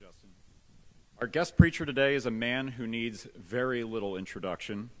Our guest preacher today is a man who needs very little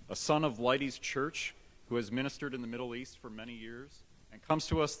introduction, a son of Leidy's Church who has ministered in the Middle East for many years and comes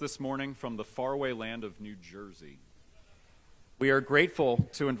to us this morning from the faraway land of New Jersey. We are grateful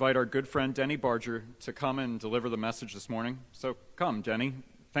to invite our good friend Denny Barger to come and deliver the message this morning. So come, Denny.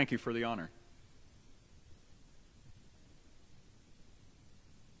 Thank you for the honor.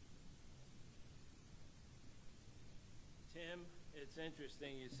 It's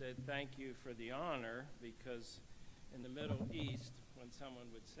interesting you said thank you for the honor, because in the Middle East, when someone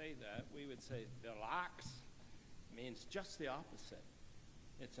would say that, we would say bilaks means just the opposite.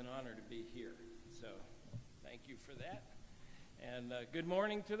 It's an honor to be here. So thank you for that. And good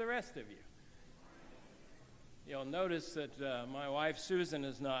morning to the rest of you. You'll notice that my wife Susan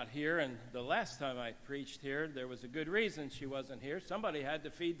is not here, and the last time I preached here, there was a good reason she wasn't here. Somebody had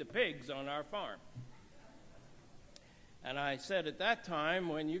to feed the pigs on our farm. And I said at that time,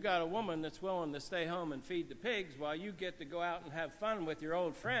 when you got a woman that's willing to stay home and feed the pigs while you get to go out and have fun with your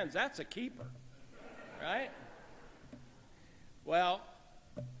old friends, that's a keeper, right? Well,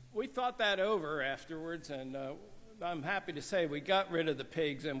 we thought that over afterwards, and I'm happy to say we got rid of the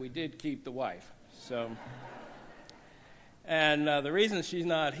pigs and we did keep the wife. So, and the reason she's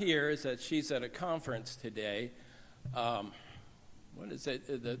not here is that she's at a conference today. What is it?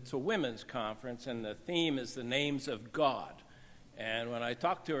 It's a women's conference, and the theme is the names of God. And when I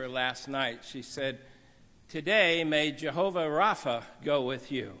talked to her last night, she said, "Today may Jehovah Rapha go with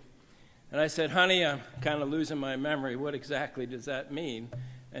you." And I said, "Honey, I'm kind of losing my memory. What exactly does that mean?"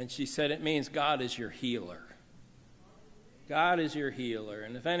 And she said, "It means God is your healer. God is your healer.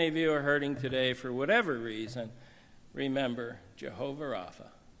 And if any of you are hurting today for whatever reason, remember Jehovah Rapha.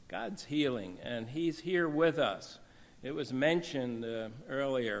 God's healing, and he's here with us. It was mentioned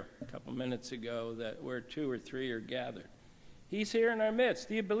earlier, a couple minutes ago, that where 2 or 3 are gathered. He's here in our midst.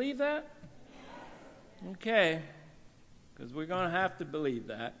 Do you believe that? Okay, because we're going to have to believe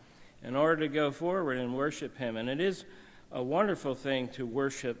that in order to go forward and worship him. And it is a wonderful thing to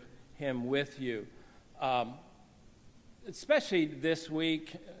worship him with you. Especially this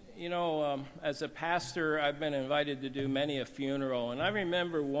week, you know, as a pastor, I've been invited to do many a funeral. And I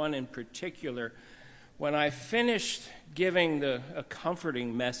remember one in particular. When I finished giving a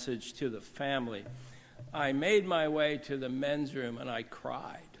comforting message to the family, I made my way to the men's room and I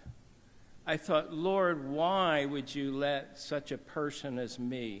cried. I thought, Lord, why would you let such a person as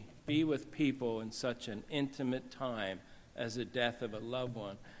me be with people in such an intimate time as the death of a loved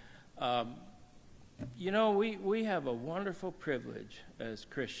one? You know, we have a wonderful privilege as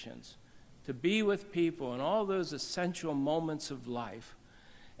Christians to be with people in all those essential moments of life,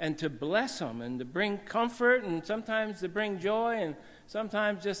 and to bless them, and to bring comfort, and sometimes to bring joy, and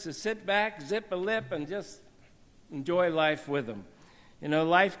sometimes just to sit back, zip a lip, and just enjoy life with them. You know,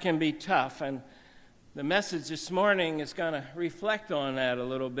 life can be tough, and the message this morning is going to reflect on that a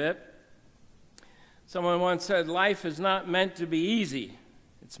little bit. Someone once said, life is not meant to be easy.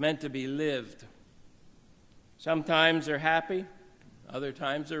 It's meant to be lived. Sometimes they're happy, other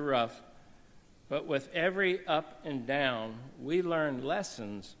times they're rough. But with every up and down, we learn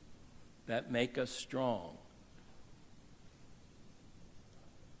lessons that make us strong.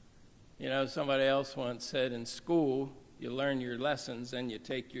 You know, somebody else once said, in school, you learn your lessons, then you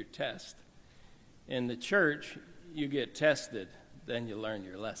take your test. In the church, you get tested, then you learn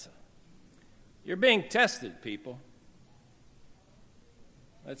your lesson. You're being tested, people.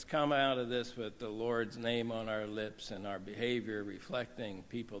 Let's come out of this with the Lord's name on our lips and our behavior reflecting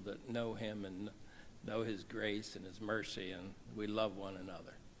people that know him and know his grace and his mercy, and we love one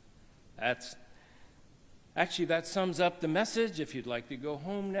another. That sums up the message. If you'd like to go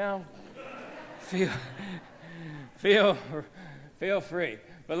home now, feel free.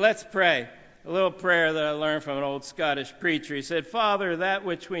 But let's pray. A little prayer that I learned from an old Scottish preacher. He said, Father, that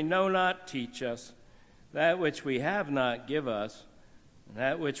which we know not, teach us. That which we have not, give us. And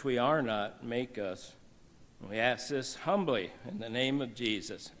that which we are not, make us. And we ask this humbly in the name of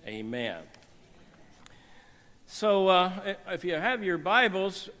Jesus. Amen. So if you have your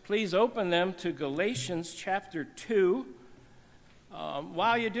Bibles, please open them to Galatians chapter 2.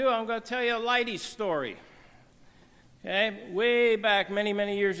 While you do, I'm going to tell you a Leidy's story. Okay? Way back many,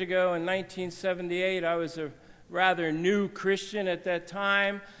 many years ago in 1978, I was a rather new Christian at that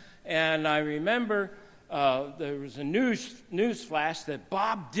time, and I remember there was a news flash that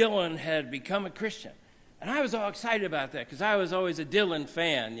Bob Dylan had become a Christian. And I was all excited about that because I was always a Dylan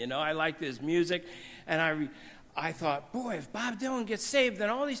fan. You know, I liked his music, and I thought, boy, if Bob Dylan gets saved, then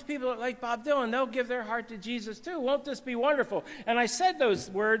all these people that like Bob Dylan, they'll give their heart to Jesus too. Won't this be wonderful? And I said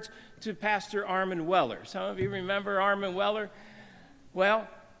those words to Pastor Armin Weller. Some of you remember Armin Weller? Well,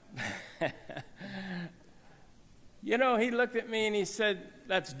 You know, he looked at me and he said,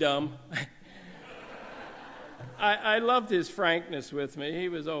 "That's dumb." I loved his frankness with me. He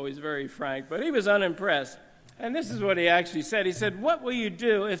was always very frank, but he was unimpressed. And this is what he actually said. He said, "What will you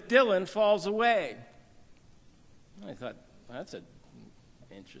do if Dylan falls away?" I thought, that's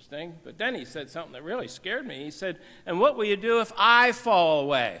interesting. But then he said something that really scared me. He said, "And what will you do if I fall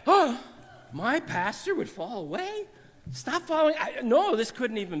away?" Oh, my pastor would fall away? Stop falling. No, this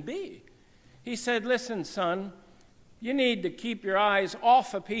couldn't even be. He said, "Listen, son, you need to keep your eyes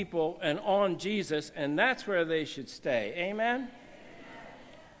off of people and on Jesus, and that's where they should stay." Amen?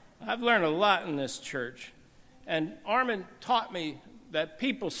 I've learned a lot in this church. And Armin taught me that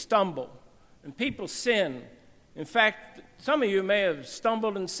people stumble and people sin. In fact, some of you may have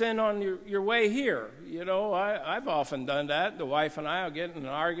stumbled and sinned on your way here. You know, I've often done that. The wife and I will get in an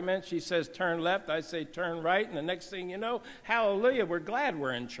argument. She says, "Turn left." I say, "Turn right." And the next thing you know, hallelujah, we're glad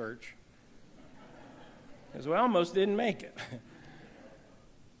we're in church. Because we almost didn't make it.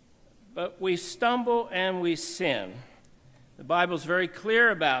 But we stumble and we sin. The Bible's very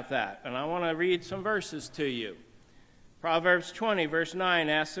clear about that, and I want to read some verses to you. Proverbs 20, verse 9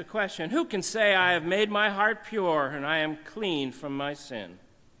 asks the question, "Who can say, I have made my heart pure, and I am clean from my sin?"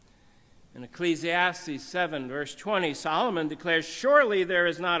 In Ecclesiastes 7, verse 20, Solomon declares, "Surely there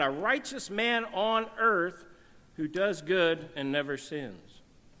is not a righteous man on earth who does good and never sins."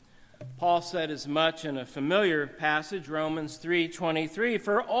 Paul said as much in a familiar passage, Romans 3:23,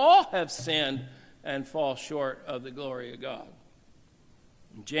 "For all have sinned and fall short of the glory of God."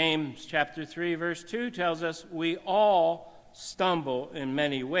 James chapter 3, verse 2 tells us we all stumble in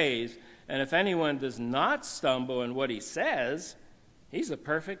many ways, and if anyone does not stumble in what he says, he's a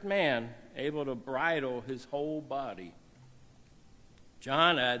perfect man, able to bridle his whole body.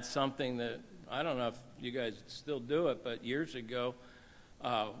 John adds something that, I don't know if you guys still do it, but years ago,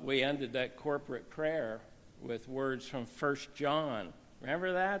 we ended that corporate prayer with words from 1 John.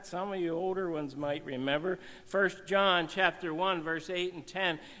 Remember that? Some of you older ones might remember. 1 John chapter 1, verse 8 and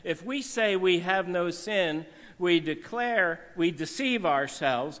 10. "If we say we have no sin, we deceive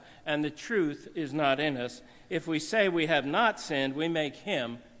ourselves, and the truth is not in us. If we say we have not sinned, we make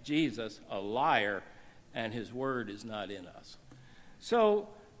him, Jesus, a liar, and his word is not in us." So,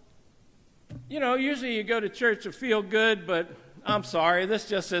 you know, usually you go to church to feel good, but I'm sorry, this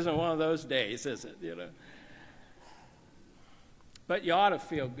just isn't one of those days, is it? You know. But you ought to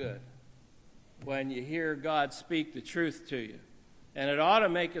feel good when you hear God speak the truth to you. And it ought to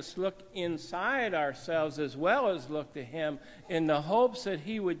make us look inside ourselves as well as look to him in the hopes that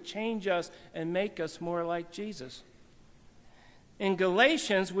he would change us and make us more like Jesus. In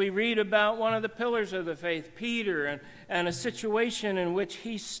Galatians, we read about one of the pillars of the faith, Peter, and a situation in which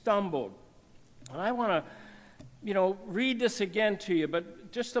he stumbled. And I want to, read this again to you,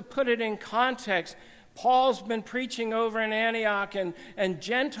 but just to put it in context, Paul's been preaching over in Antioch, and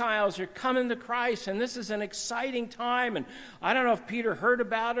Gentiles are coming to Christ, and this is an exciting time. And I don't know if Peter heard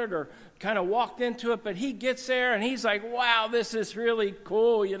about it or kind of walked into it, but he gets there, and he's like, wow, this is really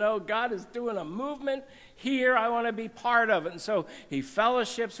cool. You know, God is doing a movement here. I want to be part of it. And so he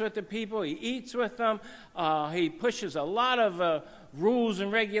fellowships with the people. He eats with them. He pushes a lot of rules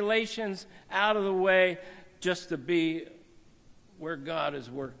and regulations out of the way just to be where God is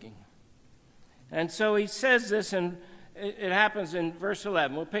working. And so he says this, and it happens in verse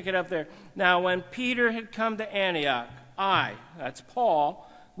 11. We'll pick it up there. "Now, when Peter had come to Antioch, that's Paul,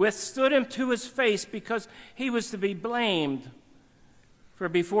 withstood him to his face because he was to be blamed. For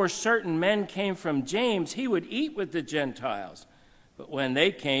before certain men came from James, he would eat with the Gentiles. But when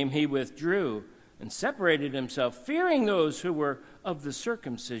they came, he withdrew and separated himself, fearing those who were of the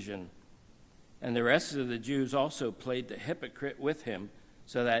circumcision. And the rest of the Jews also played the hypocrite with him,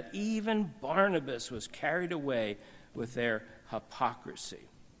 so that even Barnabas was carried away with their hypocrisy."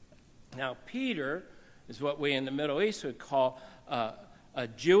 Now, Peter is what we in the Middle East would call a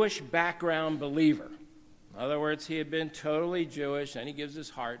Jewish background believer. In other words, he had been totally Jewish, and he gives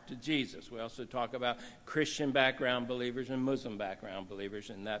his heart to Jesus. We also talk about Christian background believers and Muslim background believers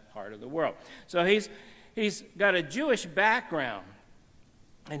in that part of the world. So he's got a Jewish background.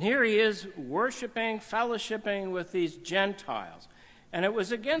 And here he is worshiping, fellowshipping with these Gentiles. And it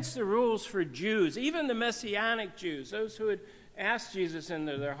was against the rules for Jews, even the Messianic Jews, those who had asked Jesus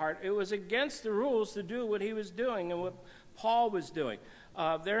into their heart. It was against the rules to do what he was doing and what Paul was doing.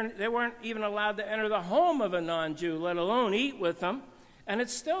 They weren't even allowed to enter the home of a non-Jew, let alone eat with them. And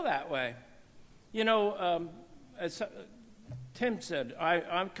it's still that way. You know, as Tim said,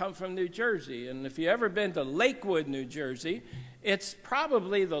 I come from New Jersey. And if you've ever been to Lakewood, New Jersey, it's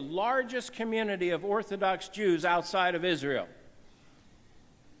probably the largest community of Orthodox Jews outside of Israel.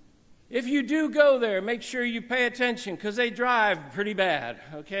 If you do go there, make sure you pay attention because they drive pretty bad,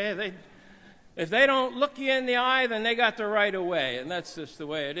 okay? If they don't look you in the eye, then they got the right of way, and that's just the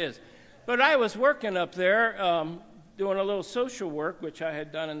way it is. But I was working up there doing a little social work, which I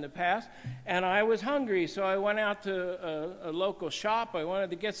had done in the past, and I was hungry, so I went out to a local shop. I wanted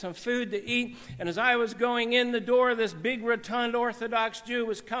to get some food to eat, and as I was going in the door, this big, rotund Orthodox Jew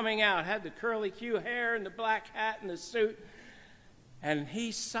was coming out, had the curly Q hair and the black hat and the suit, and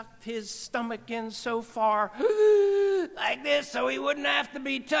he sucked his stomach in so far, like this, so he wouldn't have to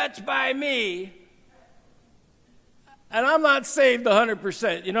be touched by me. And I'm not saved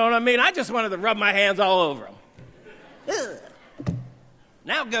 100%, you know what I mean? I just wanted to rub my hands all over him.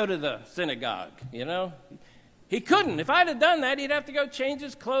 Now go to the synagogue, you know? He couldn't. If I'd have done that, he'd have to go change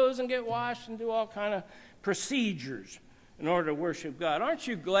his clothes and get washed and do all kind of procedures in order to worship God. Aren't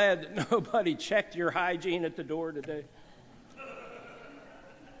you glad that nobody checked your hygiene at the door today?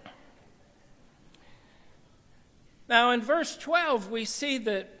 Now, in verse 12, we see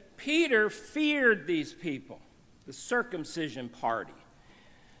that Peter feared these people, the circumcision party.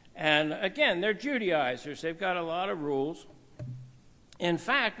 And again, they're Judaizers. They've got a lot of rules. In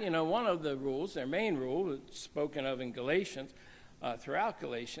fact, you know, one of the rules, their main rule, spoken of in Galatians, throughout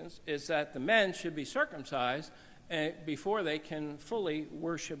Galatians, is that the men should be circumcised before they can fully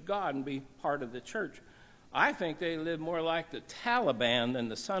worship God and be part of the church. I think they live more like the Taliban than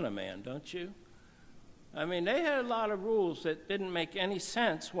the Son of Man, don't you? I mean, they had a lot of rules that didn't make any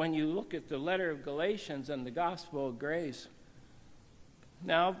sense when you look at the letter of Galatians and the gospel of grace.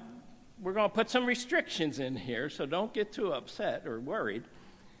 Now, we're going to put some restrictions in here, so don't get too upset or worried.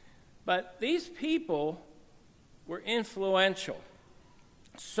 But these people were influential,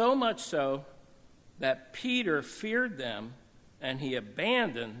 so much so that Peter feared them and he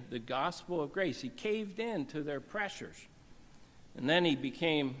abandoned the gospel of grace. He caved in to their pressures. And then he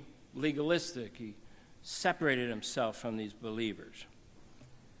became legalistic. He separated himself from these believers.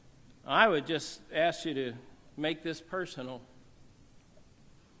 I would just ask you to make this personal.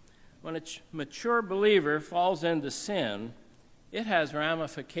 When a mature believer falls into sin, it has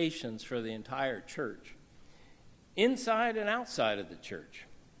ramifications for the entire church, inside and outside of the church.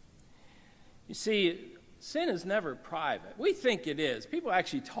 You see, sin is never private. We think it is. People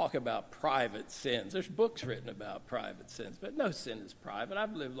actually talk about private sins. There's books written about private sins, but no sin is private.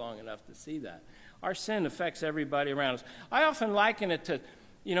 I've lived long enough to see that. Our sin affects everybody around us. I often liken it to,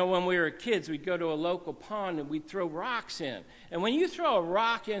 you know, when we were kids, we'd go to a local pond and we'd throw rocks in. And when you throw a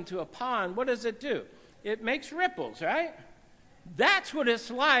rock into a pond, what does it do? It makes ripples, right? That's what it's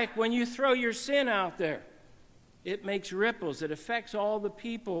like when you throw your sin out there. It makes ripples. It affects all the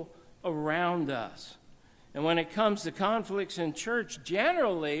people around us. And when it comes to conflicts in church,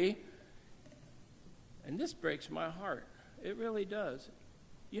 generally, and this breaks my heart, it really does.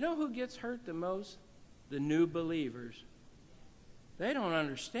 You know who gets hurt the most? The new believers. They don't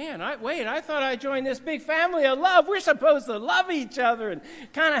understand. I thought I joined this big family of love. We're supposed to love each other and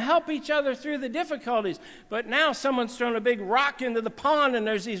kind of help each other through the difficulties. But now someone's thrown a big rock into the pond and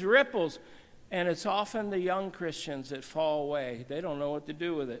there's these ripples. And it's often the young Christians that fall away. They don't know what to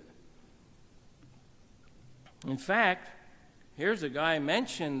do with it. In fact, here's a guy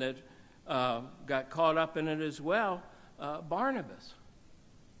mentioned that got caught up in it as well, Barnabas.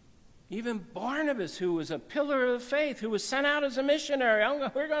 Even Barnabas, who was a pillar of faith, who was sent out as a missionary.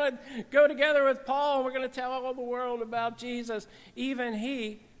 We're going to go together with Paul, and we're going to tell all the world about Jesus. Even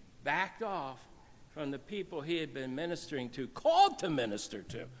he backed off from the people he had been ministering to, called to minister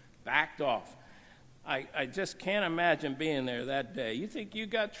to, backed off. I just can't imagine being there that day. You think you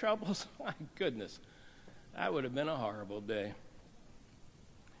got troubles? My goodness. That would have been a horrible day.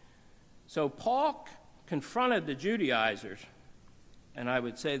 So Paul confronted the Judaizers, and I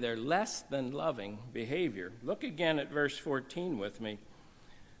would say their less than loving behavior. Look again at verse 14 with me.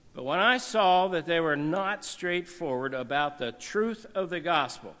 But when I saw that they were not straightforward about the truth of the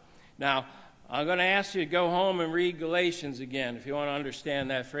gospel. Now, I'm going to ask you to go home and read Galatians again if you want to understand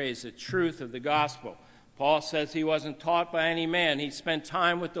that phrase, the truth of the gospel. Paul says he wasn't taught by any man. He spent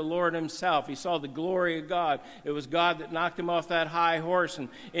time with the Lord himself. He saw the glory of God. It was God that knocked him off that high horse and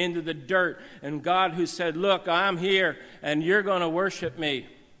into the dirt. And God who said, look, I'm here, and you're going to worship me.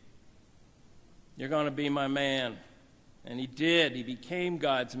 You're going to be my man. And he did. He became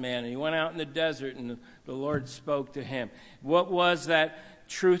God's man. And he went out in the desert, and the Lord spoke to him. What was that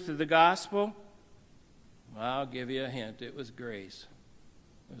truth of the gospel? Well, I'll give you a hint. It was grace.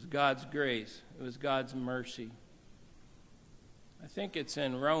 It was God's grace. It was God's mercy. I think it's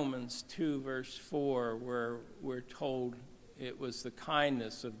in Romans 2, verse 4, where we're told it was the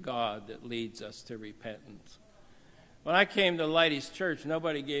kindness of God that leads us to repentance. When I came to Lighty's church,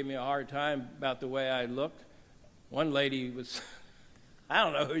 nobody gave me a hard time about the way I looked. One lady was, I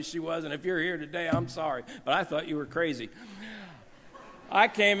don't know who she was, and if you're here today, I'm sorry, but I thought you were crazy. I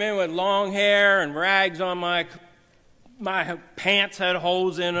came in with long hair and rags on my pants had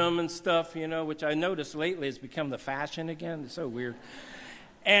holes in them and stuff, which I noticed lately has become the fashion again. It's so weird.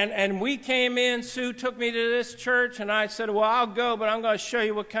 And we came in, Sue took me to this church, and I said, well, I'll go, but I'm going to show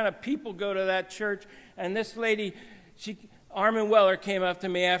you what kind of people go to that church. And this lady, Armin Weller came up to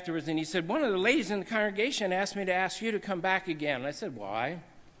me afterwards, and he said, one of the ladies in the congregation asked me to ask you to come back again. And I said, why?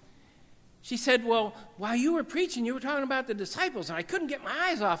 She said, well, while you were preaching, you were talking about the disciples, and I couldn't get my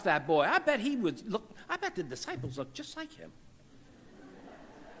eyes off that boy. I bet the disciples look just like him.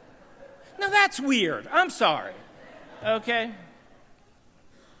 Now, that's weird. I'm sorry. Okay?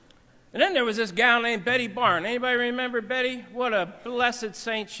 And then there was this gal named Betty Barn. Anybody remember Betty? What a blessed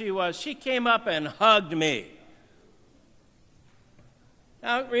saint she was. She came up and hugged me.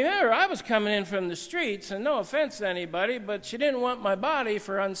 Now, remember, I was coming in from the streets, and no offense to anybody, but she didn't want my body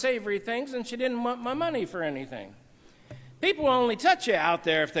for unsavory things, and she didn't want my money for anything. People only touch you out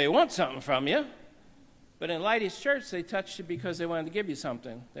there if they want something from you. But in Lighty's church, they touched you because they wanted to give you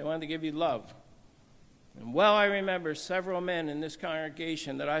something. They wanted to give you love. And well, I remember several men in this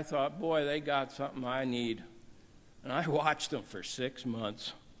congregation that I thought, boy, they got something I need. And I watched them for 6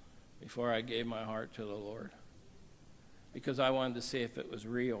 months before I gave my heart to the Lord, because I wanted to see if it was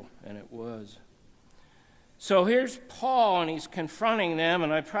real, and it was. So here's Paul, and he's confronting them,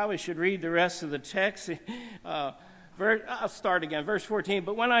 and I probably should read the rest of the text. I'll start again, verse 14.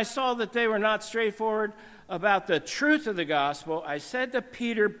 But when I saw that they were not straightforward about the truth of the gospel, I said to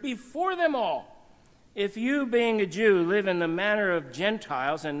Peter before them all, if you, being a Jew, live in the manner of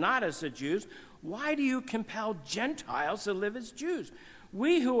Gentiles and not as the Jews, why do you compel Gentiles to live as Jews?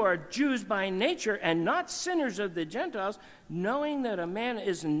 We who are Jews by nature and not sinners of the Gentiles, knowing that a man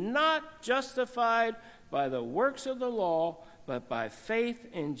is not justified by the works of the law, but by faith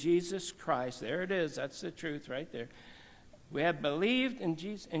in Jesus Christ. There it is. That's the truth right there. We have believed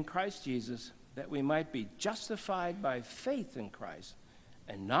in Christ Jesus that we might be justified by faith in Christ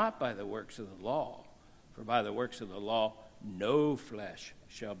and not by the works of the law. For by the works of the law, no flesh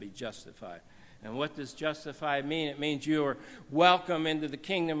shall be justified. And what does justified mean? It means you are welcome into the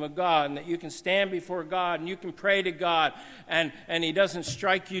kingdom of God, and that you can stand before God and you can pray to God, and he doesn't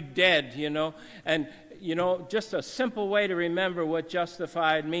strike you dead, And, just a simple way to remember what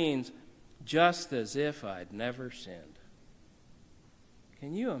justified means, just as if I'd never sinned.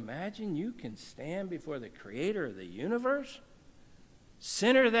 Can you imagine you can stand before the creator of the universe?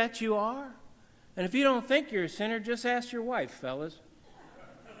 Sinner that you are? And if you don't think you're a sinner, just ask your wife, fellas.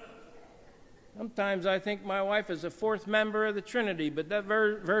 Sometimes I think my wife is a fourth member of the Trinity, but that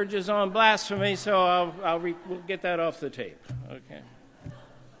verges on blasphemy, so we'll get that off the tape. Okay.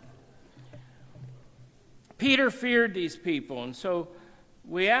 Peter feared these people, and so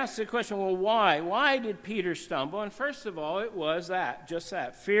we asked the question, well, why? Why did Peter stumble? And first of all, it was just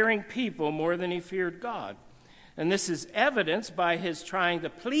that, fearing people more than he feared God. And this is evidenced by his trying to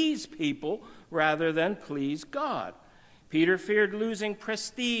please people rather than please God. Peter feared losing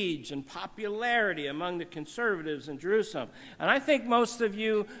prestige and popularity among the conservatives in Jerusalem. And I think most of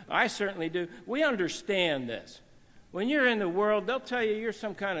you, I certainly do, we understand this. When you're in the world, they'll tell you you're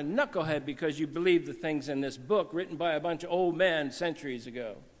some kind of knucklehead because you believe the things in this book written by a bunch of old men centuries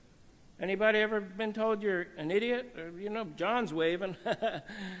ago. Anybody ever been told you're an idiot? Or, John's waving.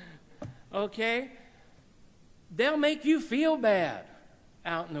 Okay? They'll make you feel bad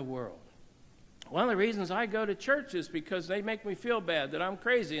out in the world. One of the reasons I go to church is because they make me feel bad that I'm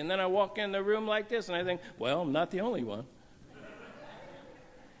crazy. And then I walk in the room like this and I think, well, I'm not the only one.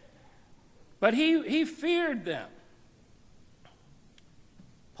 But he feared them.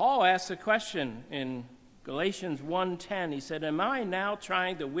 Paul asked a question in Galatians 1:10. He said, am I now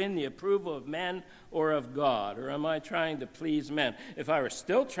trying to win the approval of men or of God? Or am I trying to please men? If I were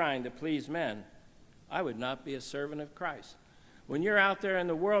still trying to please men, I would not be a servant of Christ. When you're out there in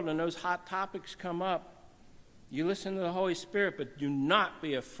the world and those hot topics come up, you listen to the Holy Spirit, but do not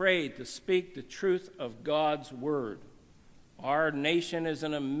be afraid to speak the truth of God's word. Our nation is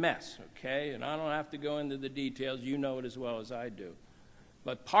in a mess, okay? And I don't have to go into the details. You know it as well as I do.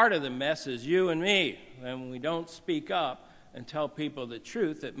 But part of the mess is you and me. When we don't speak up and tell people the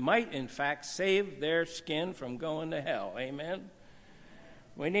truth, it might, in fact, save their skin from going to hell. Amen?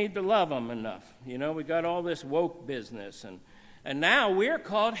 We need to love them enough. We got all this woke business, and now we're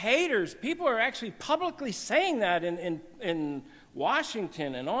called haters. People are actually publicly saying that in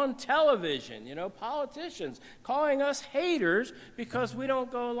Washington and on television, politicians calling us haters because we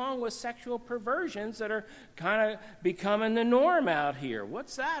don't go along with sexual perversions that are kind of becoming the norm out here.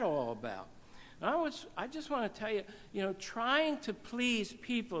 What's that all about? I just want to tell you, trying to please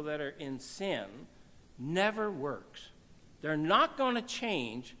people that are in sin never works. They're not going to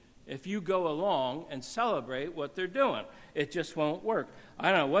change if you go along and celebrate what they're doing. It just won't work.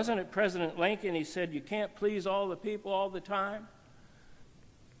 I don't know, wasn't it President Lincoln? He said, you can't please all the people all the time.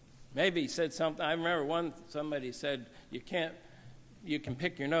 Maybe he said something. I remember somebody said, you can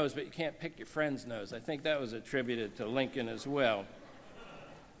pick your nose, but you can't pick your friend's nose. I think that was attributed to Lincoln as well.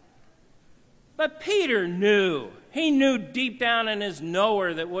 But Peter knew. He knew deep down in his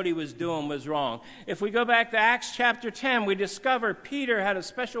knower that what he was doing was wrong. If we go back to Acts chapter 10, we discover Peter had a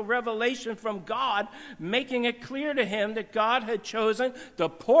special revelation from God, making it clear to him that God had chosen to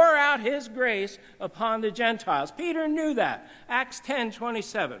pour out his grace upon the Gentiles. Peter knew that. Acts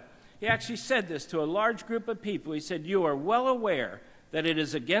 10:27. He actually said this to a large group of people. He said, you are well aware that it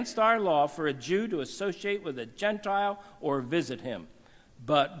is against our law for a Jew to associate with a Gentile or visit him.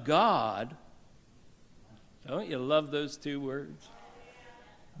 But God... Don't you love those two words?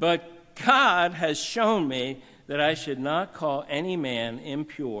 But God has shown me that I should not call any man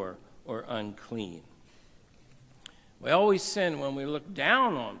impure or unclean. We always sin when we look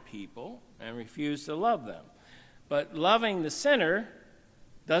down on people and refuse to love them. But loving the sinner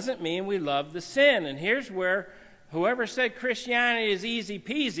doesn't mean we love the sin. And here's where whoever said Christianity is easy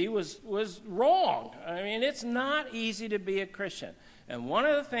peasy was wrong. I mean, it's not easy to be a Christian. And one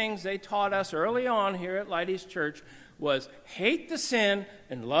of the things they taught us early on here at Lighty's Church was hate the sin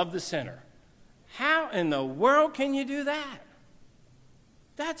and love the sinner. How in the world can you do that?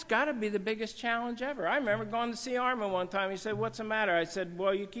 That's got to be the biggest challenge ever. I remember going to see Armin one time. He said, what's the matter? I said,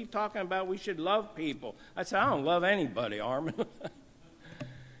 well, you keep talking about we should love people. I said, I don't love anybody, Armin.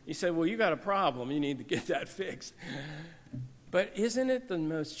 He said, well, you got a problem. You need to get that fixed. But isn't it the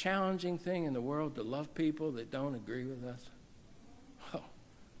most challenging thing in the world to love people that don't agree with us?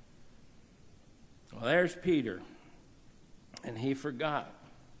 Well, there's Peter, and he forgot.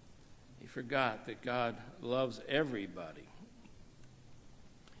 He forgot that God loves everybody,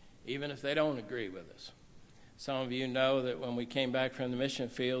 even if they don't agree with us. Some of you know that when we came back from the mission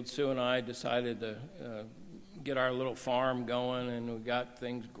field, Sue and I decided to get our little farm going, and we got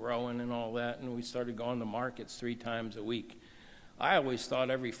things growing and all that, and we started going to markets 3 times a week. I always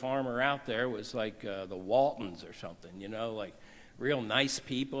thought every farmer out there was like the Waltons or something, like real nice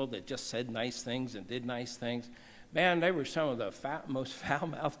people that just said nice things and did nice things. Man, they were some of the most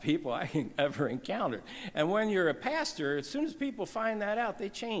foul-mouthed people I ever encountered. And when you're a pastor, as soon as people find that out, they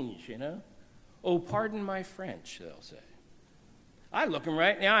change, Oh, pardon my French, they'll say. I look them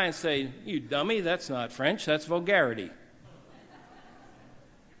right in the eye and say, you dummy, that's not French, that's vulgarity.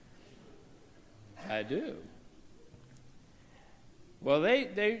 I do. Well,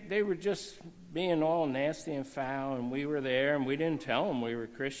 they were just being all nasty and foul, and we were there, and we didn't tell them we were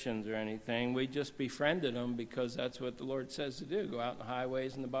Christians or anything. We just befriended them because that's what the Lord says to do, go out in the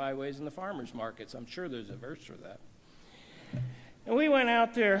highways and the byways and the farmers markets. I'm sure there's a verse for that. And we went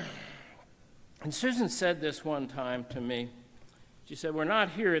out there, and Susan said this one time to me. She said, we're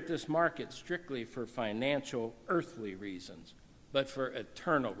not here at this market strictly for financial, earthly reasons, but for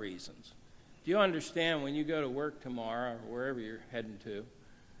eternal reasons. Do you understand when you go to work tomorrow or wherever you're heading to,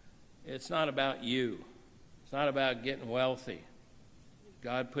 it's not about you. It's not about getting wealthy.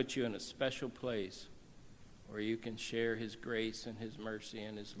 God put you in a special place where you can share his grace and his mercy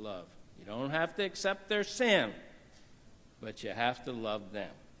and his love. You don't have to accept their sin, but you have to love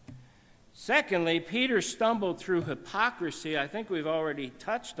them. Secondly, Peter stumbled through hypocrisy. I think we've already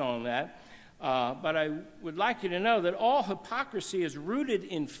touched on that. But I would like you to know that all hypocrisy is rooted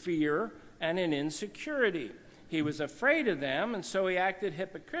in fear and in insecurity. He was afraid of them, and so he acted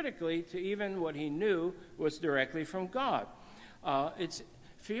hypocritically to even what he knew was directly from God.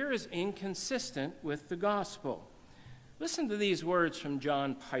 Fear is inconsistent with the gospel. Listen to these words from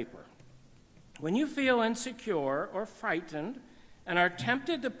John Piper. When you feel insecure or frightened and are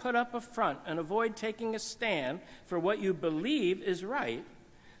tempted to put up a front and avoid taking a stand for what you believe is right,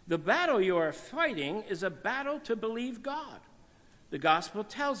 the battle you are fighting is a battle to believe God. The gospel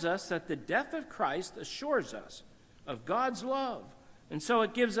tells us that the death of Christ assures us of God's love, and so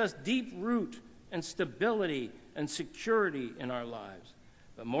it gives us deep root and stability and security in our lives.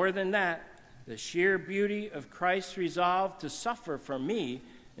 But more than that, the sheer beauty of Christ's resolve to suffer for me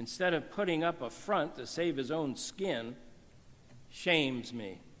instead of putting up a front to save his own skin shames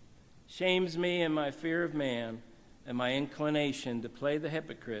me in my fear of man and my inclination to play the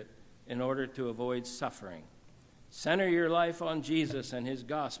hypocrite in order to avoid suffering. Center your life on Jesus and his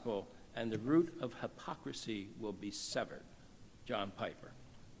gospel, and the root of hypocrisy will be severed. John Piper.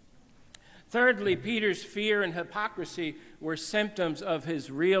 Thirdly, Peter's fear and hypocrisy were symptoms of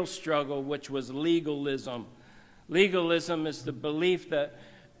his real struggle, which was legalism. Legalism is the belief that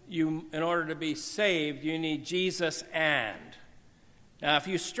in order to be saved, you need Jesus and. Now, if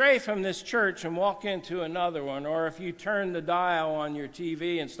you stray from this church and walk into another one, or if you turn the dial on your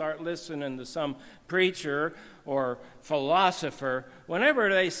TV and start listening to some preacher or philosopher,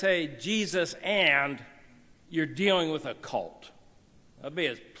 whenever they say Jesus and, you're dealing with a cult. That'll be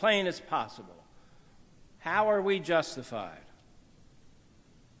as plain as possible. How are we justified?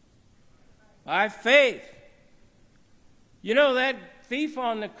 By faith. You know, that thief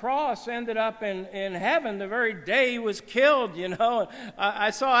on the cross ended up in heaven the very day he was killed, you know.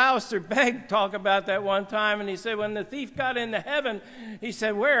 I saw Alistair Begg talk about that one time, and he said when the thief got into heaven, he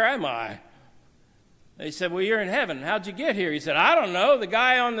said, "Where am I?" They said, "Well, you're in heaven. How'd you get here?" He said, "I don't know. The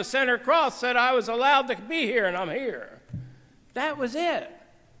guy on the center cross said I was allowed to be here, and I'm here." That was it.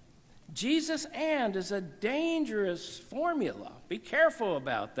 Jesus and is a dangerous formula. Be careful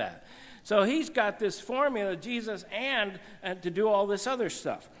about that. So he's got this formula, Jesus and to do all this other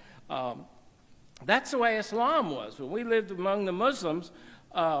stuff. That's the way Islam was. When we lived among the Muslims,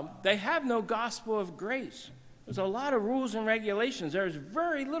 they have no gospel of grace. There's a lot of rules and regulations. There's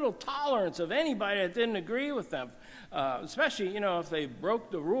very little tolerance of anybody that didn't agree with them, especially, if they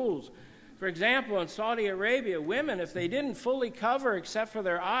broke the rules. For example, in Saudi Arabia, women, if they didn't fully cover except for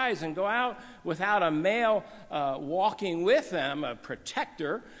their eyes and go out without a male walking with them, a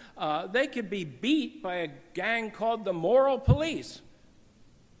protector, they could be beat by a gang called the moral police.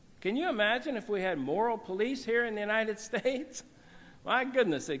 Can you imagine if we had moral police here in the United States? My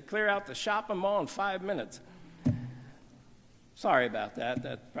goodness, they'd clear out the shopping mall in 5 minutes. Sorry about that.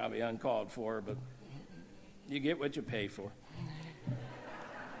 That's probably uncalled for, but you get what you pay for.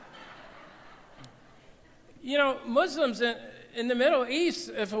 Muslims in the Middle East,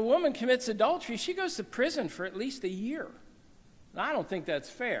 if a woman commits adultery, she goes to prison for at least a year. Now, I don't think that's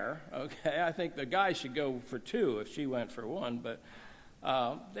fair, okay? I think the guy should go for 2 if she went for 1, but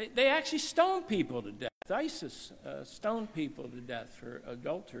they actually stone people to death. ISIS stoned people to death for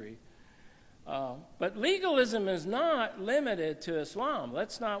adultery. But legalism is not limited to Islam.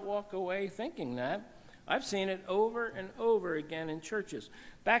 Let's not walk away thinking that. I've seen it over and over again in churches.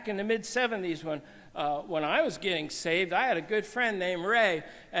 Back in the mid-'70s when I was getting saved, I had a good friend named Ray,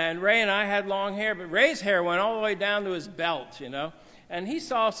 and Ray and I had long hair, but Ray's hair went all the way down to his belt, And he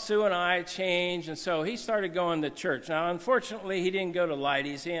saw Sue and I change, and so he started going to church. Now, unfortunately, he didn't go to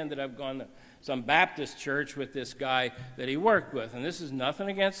Leidy's. He ended up going to some Baptist church with this guy that he worked with. And this is nothing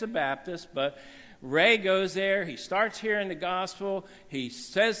against the Baptists, but Ray goes there, he starts hearing the gospel, he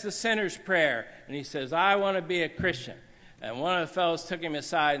says the sinner's prayer, and he says, "I want to be a Christian." And one of the fellows took him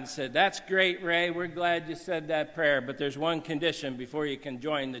aside and said, "That's great, Ray, we're glad you said that prayer, but there's one condition before you can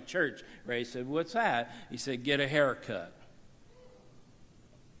join the church." Ray said, "What's that?" He said, "Get a haircut."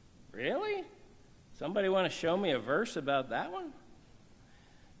 Really? Somebody want to show me a verse about that one?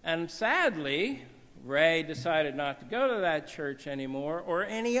 And sadly, Ray decided not to go to that church anymore, or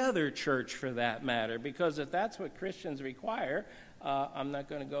any other church for that matter, because if that's what Christians require, I'm not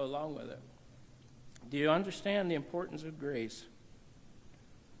going to go along with it. Do you understand the importance of grace?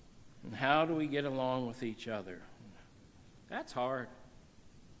 And how do we get along with each other? That's hard,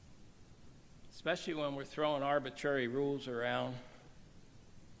 especially when we're throwing arbitrary rules around.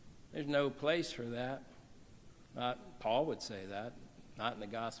 There's no place for that. Paul would say that, not in the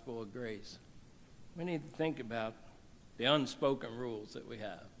gospel of grace. We need to think about the unspoken rules that we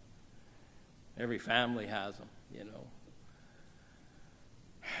have. Every family has them,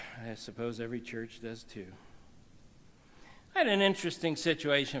 I suppose every church does too. I had an interesting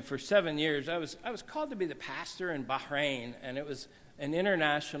situation. For 7 years, I was called to be the pastor in Bahrain, and it was an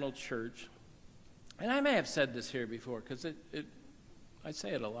international church. And I may have said this here before, because I say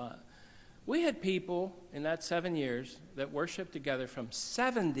it a lot. We had people in that 7 years that worshiped together from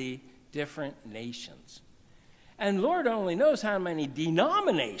 70 different nations. And Lord only knows how many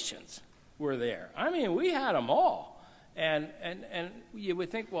denominations were there. I mean, we had them all. And you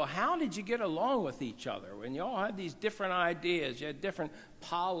would think, well, how did you get along with each other? When you all had these different ideas, you had different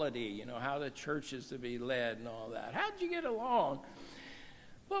polity, how the church is to be led and all that. How did you get along?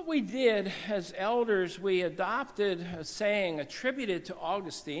 What we did as elders, we adopted a saying attributed to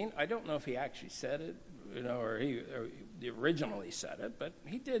Augustine. I don't know if he actually said it, or he originally said it, but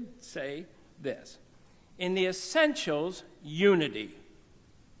he did say this: in the essentials, unity.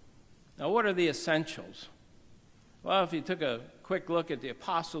 Now, what are the essentials? Well, if you took a quick look at the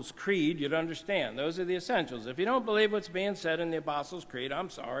Apostles' Creed, you'd understand. Those are the essentials. If you don't believe what's being said in the Apostles' Creed, I'm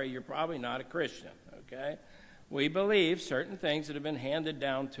sorry, you're probably not a Christian, okay? We believe certain things that have been handed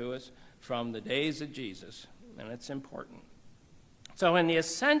down to us from the days of Jesus, and it's important. So in the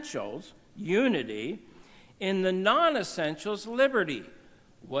essentials, unity. In the non-essentials, liberty.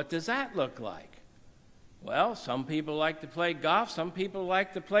 What does that look like? Well, some people like to play golf. Some people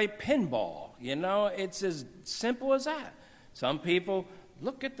like to play pinball. You know, it's as simple as that. Some people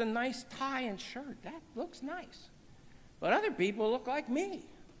look at the nice tie and shirt. That looks nice. But other people look like me.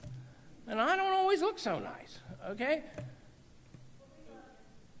 And I don't always look so nice, okay?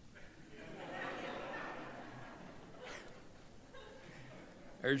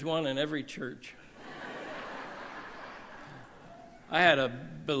 There's one in every church. I had a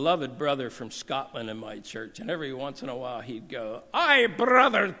beloved brother from Scotland in my church, and every once in a while he'd go, "Aye,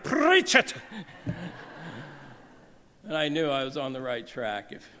 brother, preach it!" And I knew I was on the right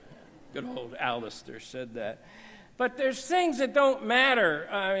track if good old Alistair said that. But there's things that don't matter.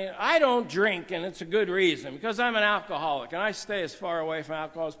 I mean, I don't drink, and it's a good reason, because I'm an alcoholic, and I stay as far away from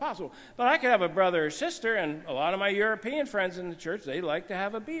alcohol as possible. But I could have a brother or sister, and a lot of my European friends in the church, they like to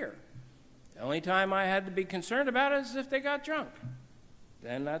have a beer. The only time I had to be concerned about it is if they got drunk.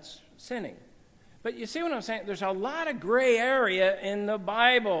 Then that's sinning. But you see what I'm saying? There's a lot of gray area in the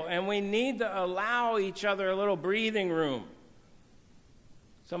Bible, and we need to allow each other a little breathing room.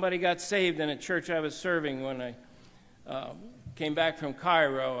 Somebody got saved in a church I was serving when I came back from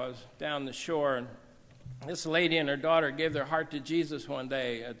Cairo. I was down the shore, and this lady and her daughter gave their heart to Jesus one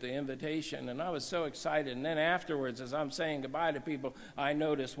day at the invitation, and I was so excited. And then afterwards, as I'm saying goodbye to people, I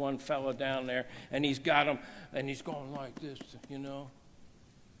noticed one fellow down there, and he's got him, and he's going like this, you know.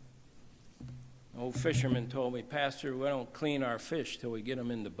 An old fisherman told me, "Pastor, we don't clean our fish till we get them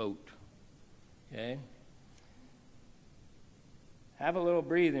in the boat." Okay? Have a little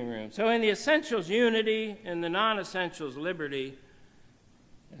breathing room. So in the essentials, unity. In the non-essentials, liberty.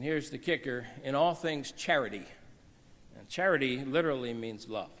 And here's the kicker. In all things, charity. And charity literally means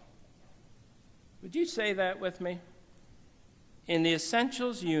love. Would you say that with me? In the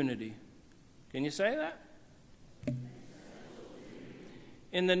essentials, unity. Can you say that?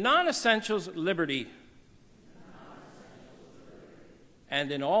 In the non-essentials, liberty. And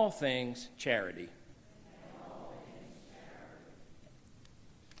in all things, charity.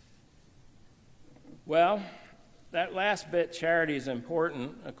 Well, that last bit, charity, is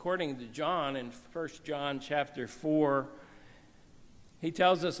important. According to John, in 1 John chapter 4, he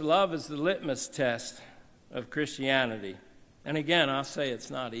tells us love is the litmus test of Christianity. And again, I'll say it's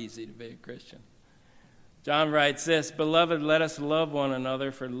not easy to be a Christian. John writes this, "Beloved, let us love one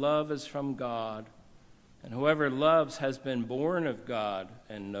another, for love is from God. And whoever loves has been born of God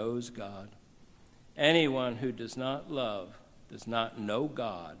and knows God. Anyone who does not love does not know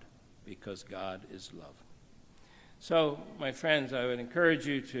God, because God is love." So, my friends, I would encourage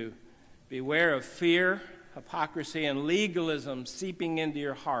you to beware of fear, hypocrisy, and legalism seeping into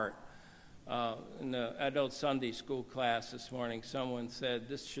your heart. In the adult Sunday school class this morning, someone said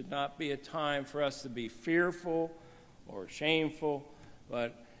this should not be a time for us to be fearful or shameful,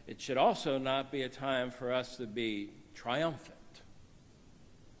 but it should also not be a time for us to be triumphant.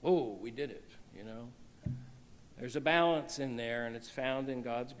 Oh, we did it, you know. There's a balance in there, and it's found in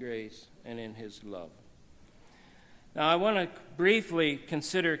God's grace and in his love. Now, I want to briefly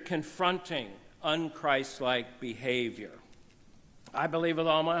consider confronting unchristlike behavior. I believe with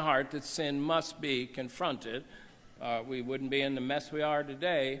all my heart that sin must be confronted. We wouldn't be in the mess we are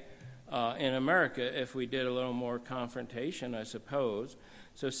today in America if we did a little more confrontation, I suppose.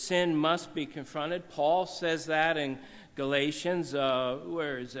 So sin must be confronted. Paul says that in Galatians,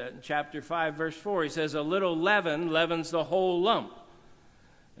 where is that? In chapter 5, verse 4, he says, "A little leaven leavens the whole lump."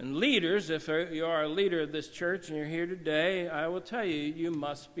 And leaders, if you are a leader of this church and you're here today, I will tell you, you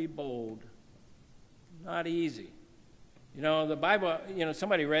must be bold. Not easy. You know, the Bible,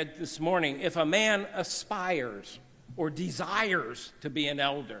 somebody read this morning, if a man aspires or desires to be an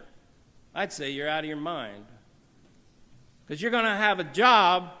elder, I'd say you're out of your mind. Because you're going to have a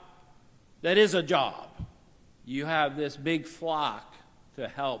job that is a job. You have this big flock to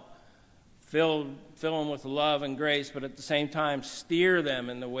help fill them with love and grace, but at the same time steer them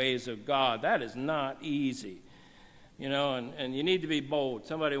in the ways of God. That is not easy. And you need to be bold.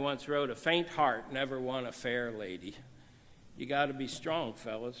 Somebody once wrote, "A faint heart never won a fair lady." You got to be strong,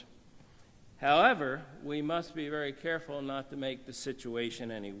 fellas. However, we must be very careful not to make the situation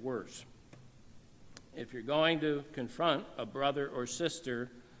any worse. If you're going to confront a brother or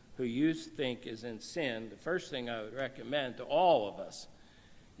sister who you think is in sin, the first thing I would recommend to all of us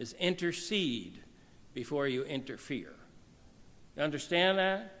is intercede before you interfere. You understand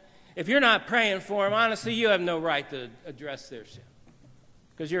that? If you're not praying for them, honestly, you have no right to address their sin,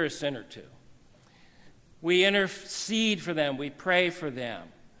 because you're a sinner too. We intercede for them. We pray for them.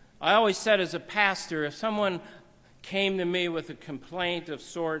 I always said as a pastor, if someone came to me with a complaint of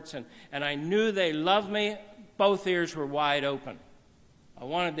sorts and I knew they loved me, both ears were wide open. I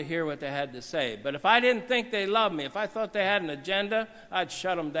wanted to hear what they had to say. But if I didn't think they loved me, if I thought they had an agenda, I'd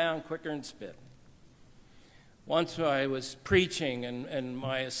shut them down quicker than spit. Once I was preaching, and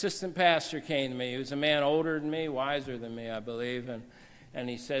my assistant pastor came to me. He was a man older than me, wiser than me, I believe. And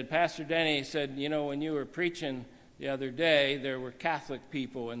he said, Pastor Denny, he said, you know, when you were preaching the other day, there were Catholic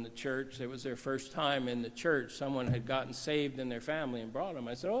people in the church. It was their first time in the church. Someone had gotten saved in their family and brought them.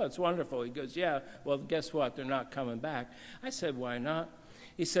 I said, oh, that's wonderful. He goes, yeah, well, guess what? They're not coming back. I said, why not?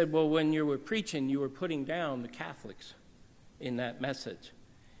 He said, well, when you were preaching, you were putting down the Catholics in that message.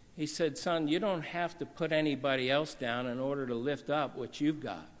 He said, son, you don't have to put anybody else down in order to lift up what you've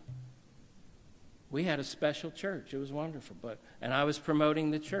got. We had a special church. It was wonderful. And I was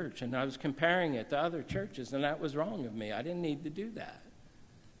promoting the church, and I was comparing it to other churches, and that was wrong of me. I didn't need to do that.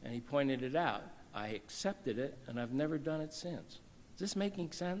 And he pointed it out. I accepted it, and I've never done it since. Is this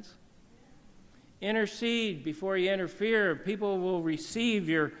making sense? Intercede before you interfere. People will receive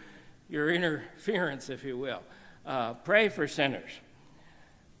your interference, if you will. Pray for sinners.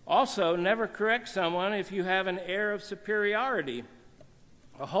 Also, never correct someone if you have an air of superiority.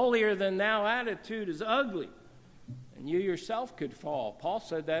 A holier-than-thou attitude is ugly, and you yourself could fall. Paul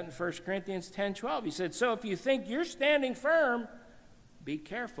said that in 1 Corinthians 10:12. He said, so if you think you're standing firm, be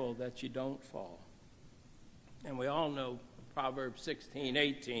careful that you don't fall. And we all know Proverbs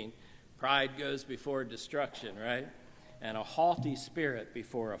 16:18, pride goes before destruction, right? And a haughty spirit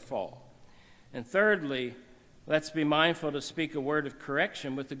before a fall. And thirdly, let's be mindful to speak a word of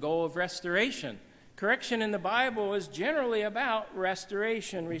correction with the goal of restoration. Correction in the Bible is generally about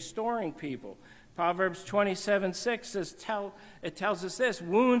restoration, restoring people. Proverbs 27:6 says, it tells us this,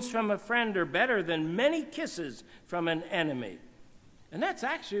 wounds from a friend are better than many kisses from an enemy. And that's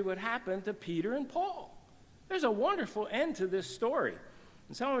actually what happened to Peter and Paul. There's a wonderful end to this story.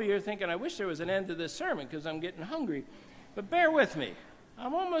 And some of you are thinking, I wish there was an end to this sermon because I'm getting hungry. But bear with me.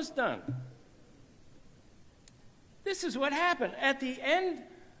 I'm almost done. This is what happened. At the end,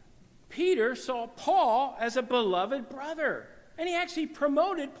 Peter saw Paul as a beloved brother. And he actually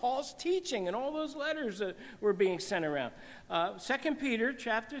promoted Paul's teaching and all those letters that were being sent around. 2 Peter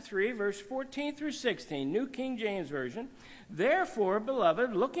chapter 3, verse 14 through 16, New King James Version. Therefore,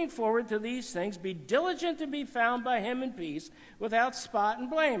 beloved, looking forward to these things, be diligent to be found by him in peace, without spot and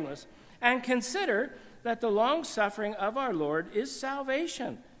blameless. And consider that the long-suffering of our Lord is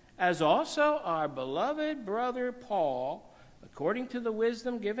salvation, as also our beloved brother Paul, according to the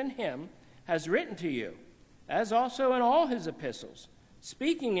wisdom given him, has written to you, as also in all his epistles,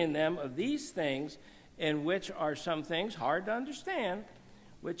 speaking in them of these things, in which are some things hard to understand,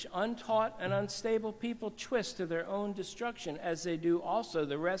 which untaught and unstable people twist to their own destruction, as they do also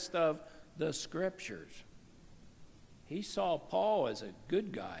the rest of the Scriptures. He saw Paul as a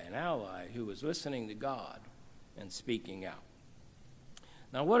good guy, an ally, who was listening to God and speaking out.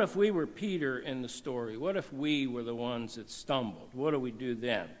 Now, what if we were Peter in the story? What if we were the ones that stumbled? What do we do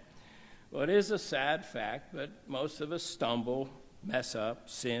then? Well, it is a sad fact, but most of us stumble, mess up,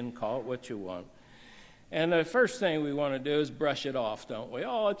 sin, call it what you want. And the first thing we want to do is brush it off, don't we?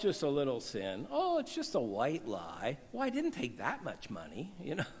 Oh, it's just a little sin. Oh, it's just a white lie. Well, I didn't take that much money,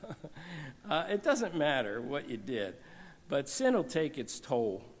 you know. It doesn't matter what you did, but sin will take its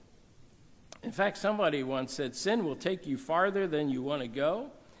toll. In fact, somebody once said, sin will take you farther than you want to go.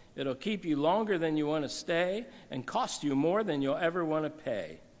 It'll keep you longer than you want to stay and cost you more than you'll ever want to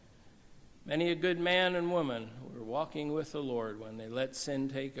pay. Many a good man and woman were walking with the Lord when they let sin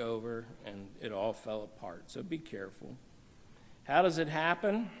take over and it all fell apart. So be careful. How does it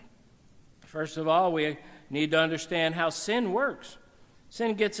happen? First of all, we need to understand how sin works.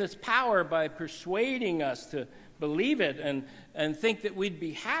 Sin gets its power by persuading us to believe it and think that we'd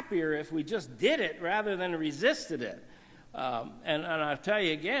be happier if we just did it rather than resisted it. And I'll tell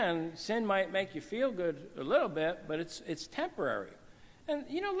you again, sin might make you feel good a little bit, but it's temporary. And,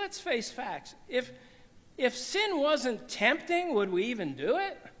 you know, let's face facts. If sin wasn't tempting, would we even do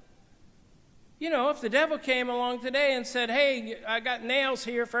it? You know, if the devil came along today and said, hey, I got nails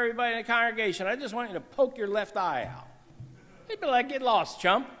here for everybody in the congregation, I just want you to poke your left eye out. He'd be like, get lost,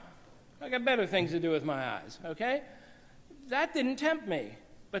 chump. I got better things to do with my eyes, okay? That didn't tempt me.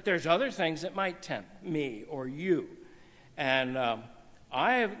 But there's other things that might tempt me or you. And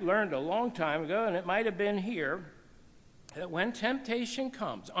I have learned a long time ago, and it might have been here, that when temptation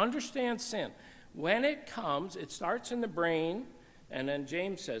comes, understand sin. When it comes, it starts in the brain, and then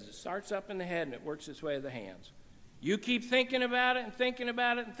James says it starts up in the head and it works its way to the hands. You keep thinking about it and thinking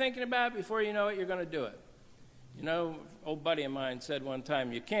about it and thinking about it, before you know it, you're going to do it. You know, old buddy of mine said one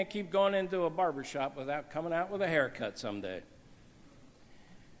time, you can't keep going into a barber shop without coming out with a haircut someday.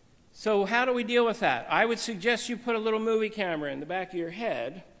 So how do we deal with that? I would suggest you put a little movie camera in the back of your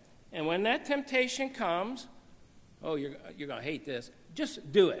head, and when that temptation comes, oh, you're going to hate this,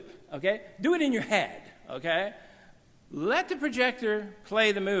 just do it, okay? Do it in your head, okay? Let the projector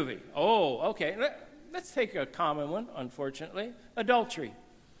play the movie. Oh, okay. Let's take a common one, unfortunately, adultery.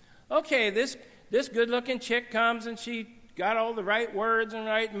 Okay, this good-looking chick comes and she got all the right words and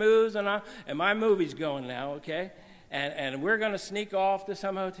right moves, and my movie's going now, okay? And we're going to sneak off to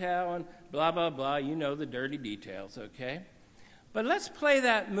some hotel and blah, blah, blah. You know the dirty details, okay? But let's play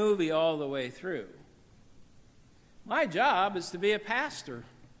that movie all the way through. My job is to be a pastor.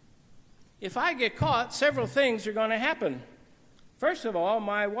 If I get caught, several things are going to happen. First of all,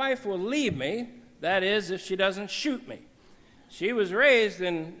 my wife will leave me. That is, if she doesn't shoot me. She was raised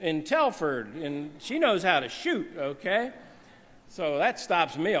in Telford, and she knows how to shoot, okay? So that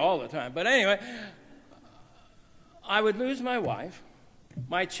stops me all the time. But anyway, I would lose my wife.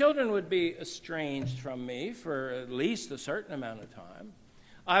 My children would be estranged from me for at least a certain amount of time.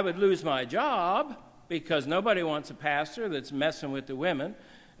 I would lose my job because nobody wants a pastor that's messing with the women.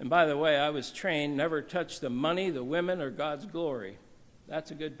 And by the way, I was trained never touch the money, the women, or God's glory.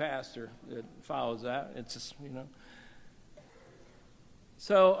 That's a good pastor that follows that. It's just, you know.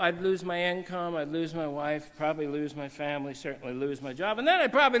 So I'd lose my income, I'd lose my wife, probably lose my family, certainly lose my job. And then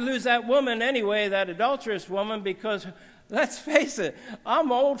I'd probably lose that woman anyway, that adulterous woman, because let's face it,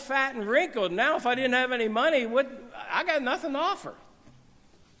 I'm old, fat, and wrinkled. Now if I didn't have any money, I got nothing to offer.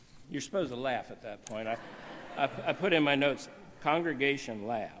 You're supposed to laugh at that point. I put in my notes, congregation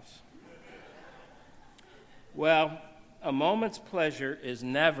laughs. Well, a moment's pleasure is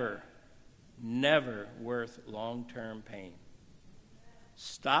never, never worth long-term pain.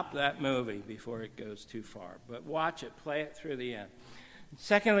 Stop that movie before it goes too far. But watch it, play it through the end.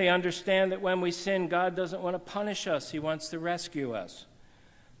 Secondly, understand that when we sin, God doesn't want to punish us. He wants to rescue us.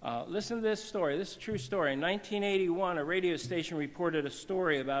 Listen to this story. This is a true story. In 1981, a radio station reported a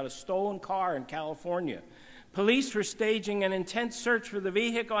story about a stolen car in California. Police were staging an intense search for the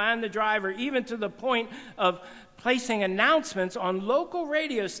vehicle and the driver, even to the point of placing announcements on local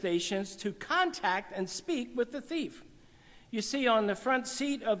radio stations to contact and speak with the thief. You see, on the front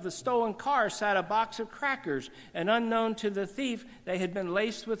seat of the stolen car sat a box of crackers, and unknown to the thief, they had been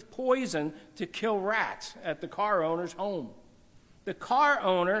laced with poison to kill rats at the car owner's home. The car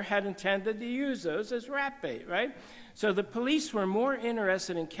owner had intended to use those as rat bait, right? So the police were more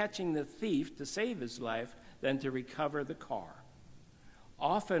interested in catching the thief to save his life than to recover the car.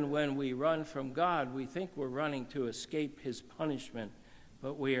 Often when we run from God, we think we're running to escape his punishment,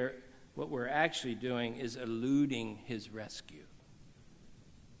 but what we're actually doing is eluding his rescue.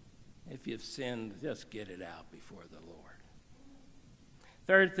 If you've sinned, just get it out before the Lord.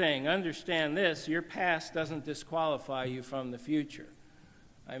 Third thing, understand this, your past doesn't disqualify you from the future.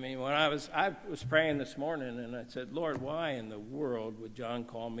 I mean, when I was praying this morning, and I said, Lord, why in the world would John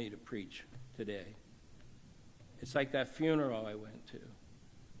call me to preach today? It's like that funeral I went to.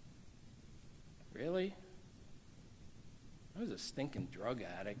 Really? I was a stinking drug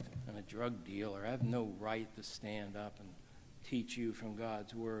addict and a drug dealer. I have no right to stand up and teach you from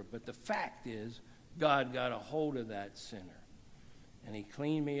God's word. But the fact is, God got a hold of that sinner, and he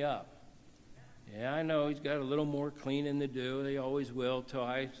cleaned me up. Yeah, I know he's got a little more cleaning to do. He always will till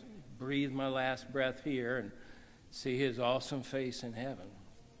I breathe my last breath here and see his awesome face in heaven.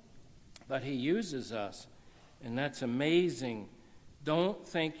 But he uses us, and that's amazing. Don't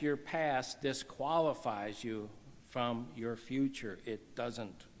think your past disqualifies you from your future. It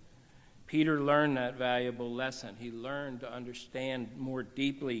doesn't. Peter learned that valuable lesson. He learned to understand more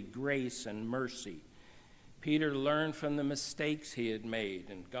deeply grace and mercy. Peter learned from the mistakes he had made,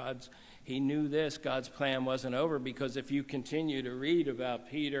 and he knew this, God's plan wasn't over, because if you continue to read about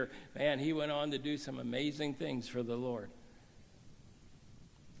Peter, man, he went on to do some amazing things for the Lord.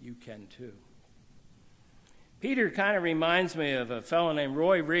 You can too. Peter kind of reminds me of a fellow named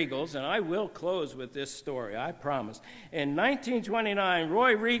Roy Riegels, and I will close with this story, I promise. In 1929,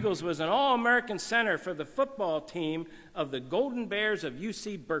 Roy Riegels was an All-American center for the football team of the Golden Bears of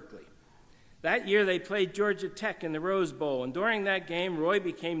UC Berkeley. That year, they played Georgia Tech in the Rose Bowl, and during that game, Roy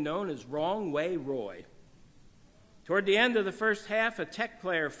became known as Wrong Way Roy. Toward the end of the first half, a Tech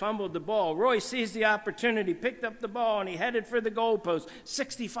player fumbled the ball. Roy seized the opportunity, picked up the ball, and he headed for the goalpost,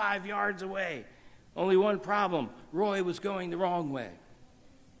 65 yards away. Only one problem, Roy was going the wrong way.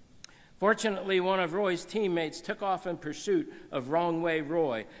 Fortunately, one of Roy's teammates took off in pursuit of Wrong Way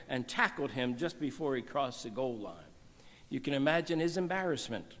Roy and tackled him just before he crossed the goal line. You can imagine his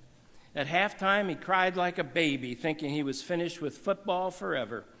embarrassment. At halftime, he cried like a baby, thinking he was finished with football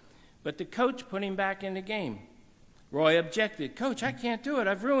forever. But the coach put him back in the game. Roy objected. "Coach, I can't do it.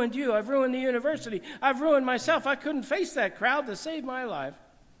 I've ruined you. I've ruined the university. I've ruined myself. I couldn't face that crowd to save my life."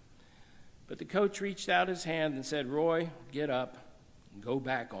 But the coach reached out his hand and said, "Roy, get up and go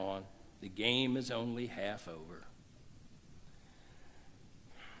back on. The game is only half over."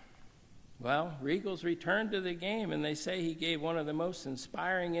 Well, Regals returned to the game, and they say he gave one of the most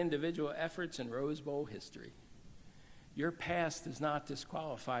inspiring individual efforts in Rose Bowl history. Your past does not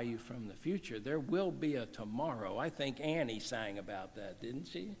disqualify you from the future. There will be a tomorrow. I think Annie sang about that, didn't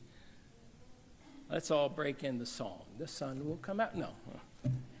she? Let's all break into song. The sun will come out. No,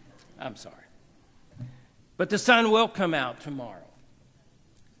 I'm sorry. But the sun will come out tomorrow.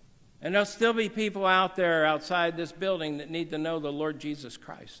 And there'll still be people out there outside this building that need to know the Lord Jesus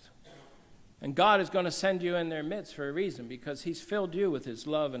Christ. And God is going to send you in their midst for a reason, because he's filled you with his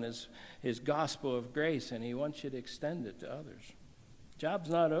love and his gospel of grace, and he wants you to extend it to others.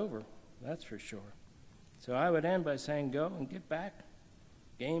 Job's not over, that's for sure. So I would end by saying, go and get back.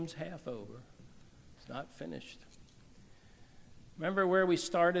 Game's half over. It's not finished. Remember where we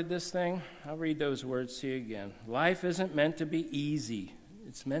started this thing? I'll read those words to you again. Life isn't meant to be easy.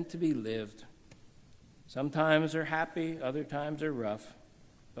 It's meant to be lived. Sometimes they're happy, other times they're rough.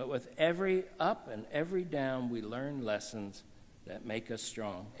 But with every up and every down, we learn lessons that make us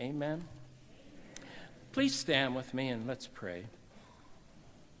strong. Amen? Please stand with me and let's pray.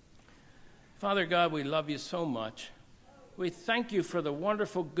 Father God, we love you so much. We thank you for the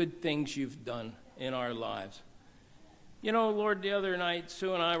wonderful good things you've done in our lives. You know, Lord, the other night,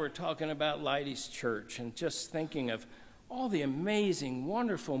 Sue and I were talking about Leidy's church and just thinking of all the amazing,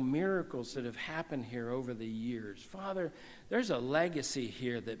 wonderful miracles that have happened here over the years. Father, there's a legacy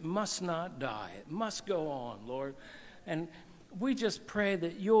here that must not die. It must go on, Lord. And we just pray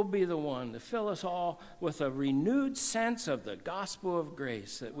that you'll be the one to fill us all with a renewed sense of the gospel of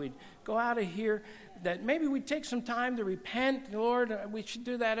grace, that we'd go out of here, that maybe we'd take some time to repent, Lord. We should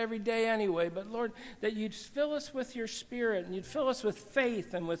do that every day anyway. But, Lord, that you'd fill us with your spirit, and you'd fill us with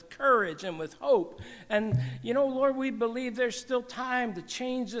faith and with courage and with hope. And, you know, Lord, we believe there's still time to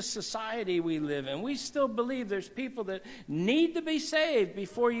change the society we live in. We still believe there's people that need to be saved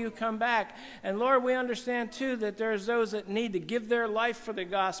before you come back. And, Lord, we understand, too, that there's those that need to give their life for the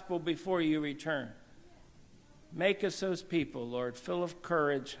gospel before you return. Make us those people, Lord, full of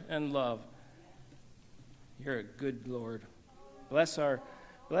courage and love. You're a good Lord. Bless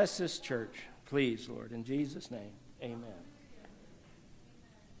this church, please, Lord. In Jesus' name, amen.